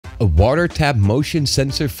A water tap motion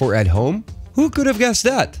sensor for at home? Who could have guessed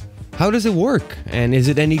that? How does it work? And is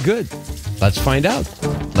it any good? Let's find out.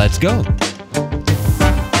 Let's go.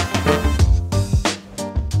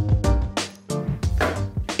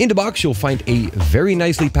 In the box, you'll find a very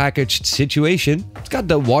nicely packaged situation. It's got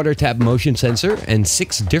the water tap motion sensor and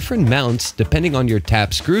 6 different mounts depending on your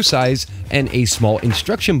tap screw size, and a small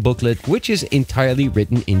instruction booklet which is entirely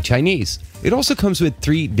written in Chinese. It also comes with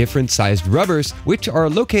 3 different sized rubbers which are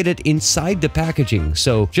located inside the packaging,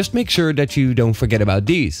 so just make sure that you don't forget about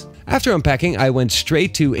these. After unpacking, I went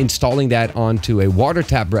straight to installing that onto a water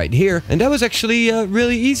tap right here, and that was actually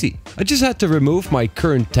really easy. I just had to remove my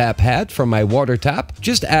current tap head from my water tap,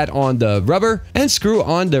 just add on the rubber and screw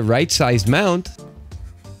on the right sized mount.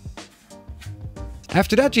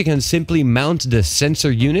 After that, you can simply mount the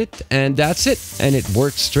sensor unit and that's it, and it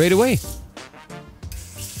works straight away.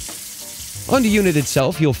 On the unit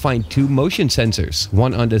itself, you'll find 2 motion sensors,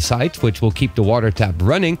 one on the side which will keep the water tap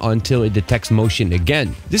running until it detects motion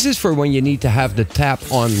again. This is for when you need to have the tap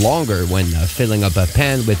on longer when filling up a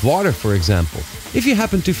pan with water, for example. If you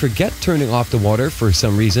happen to forget turning off the water for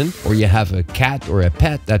some reason, or you have a cat or a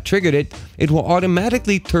pet that triggered it, it will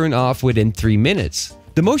automatically turn off within 3 minutes.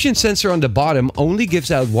 The motion sensor on the bottom only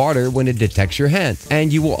gives out water when it detects your hand,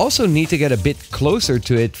 and you will also need to get a bit closer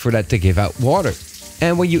to it for that to give out water.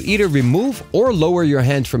 And when you either remove or lower your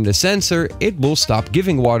hand from the sensor, it will stop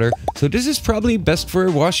giving water, so this is probably best for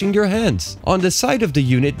washing your hands. On the side of the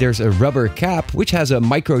unit, there's a rubber cap which has a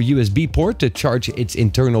micro USB port to charge its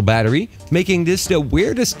internal battery, making this the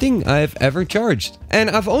weirdest thing I've ever charged. And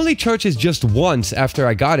I've only charged it just once after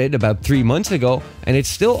I got it about 3 months ago, and it's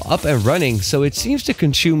still up and running, so it seems to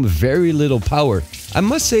consume very little power. I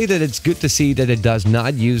must say that it's good to see that it does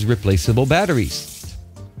not use replaceable batteries.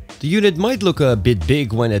 The unit might look a bit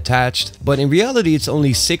big when attached, but in reality it's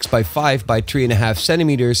only 6 by 5 by 3.5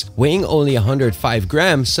 centimeters, weighing only 105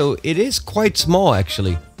 grams, so it is quite small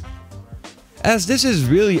actually. As this is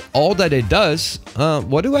really all that it does,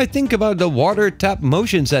 what do I think about the water tap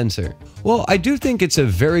motion sensor? Well, I do think it's a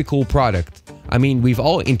very cool product. I mean, we've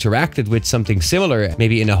all interacted with something similar,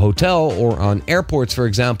 maybe in a hotel or on airports for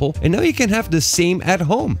example, and now you can have the same at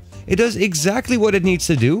home. It does exactly what it needs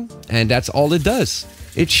to do, and that's all it does.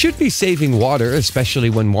 It should be saving water, especially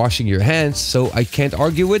when washing your hands, so I can't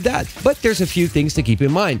argue with that. But there's a few things to keep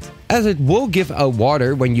in mind. As it will give out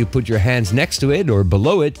water when you put your hands next to it or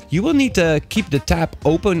below it, you will need to keep the tap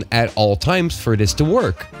open at all times for this to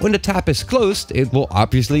work. When the tap is closed, it will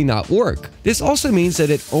obviously not work. This also means that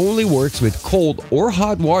it only works with cold or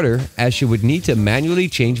hot water, as you would need to manually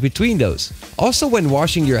change between those. Also, when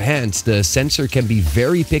washing your hands, the sensor can be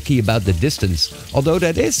very picky about the distance, although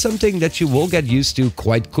that is something that you will get used to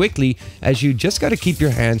quite quickly, as you just gotta keep your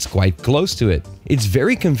hands quite close to it. It's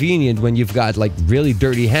very convenient when you've got like really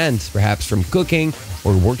dirty hands, perhaps from cooking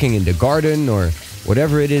or working in the garden or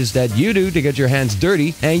whatever it is that you do to get your hands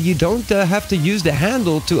dirty, and you don't have to use the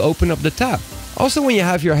handle to open up the tap. Also, when you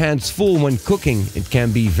have your hands full when cooking, it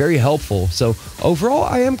can be very helpful. So overall,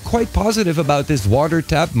 I am quite positive about this water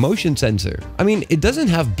tap motion sensor. I mean, it doesn't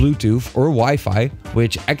have Bluetooth or Wi-Fi,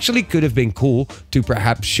 which actually could have been cool to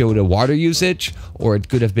perhaps show the water usage, or it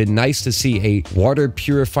could have been nice to see a water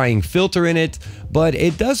purifying filter in it, but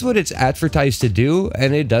it does what it's advertised to do,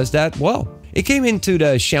 and it does that well. It came into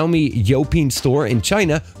the Xiaomi Youpin store in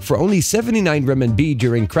China for only 79 RMB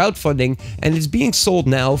during crowdfunding, and is being sold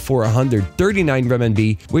now for 139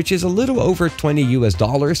 RMB, which is a little over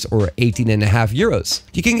 $20 or 18.5 euros.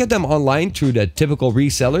 You can get them online through the typical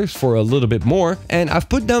resellers for a little bit more, and I've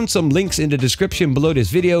put down some links in the description below this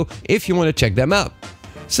video if you want to check them out.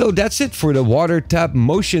 So that's it for the water tap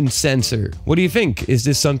motion sensor. What do you think? Is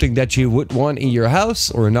this something that you would want in your house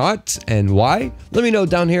or not, and why? Let me know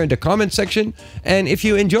down here in the comment section. And if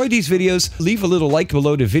you enjoy these videos, leave a little like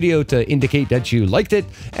below the video to indicate that you liked it.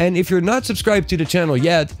 And if you're not subscribed to the channel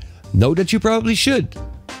yet, know that you probably should.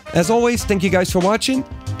 As always, thank you guys for watching,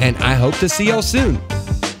 and I hope to see y'all soon.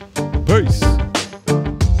 Peace.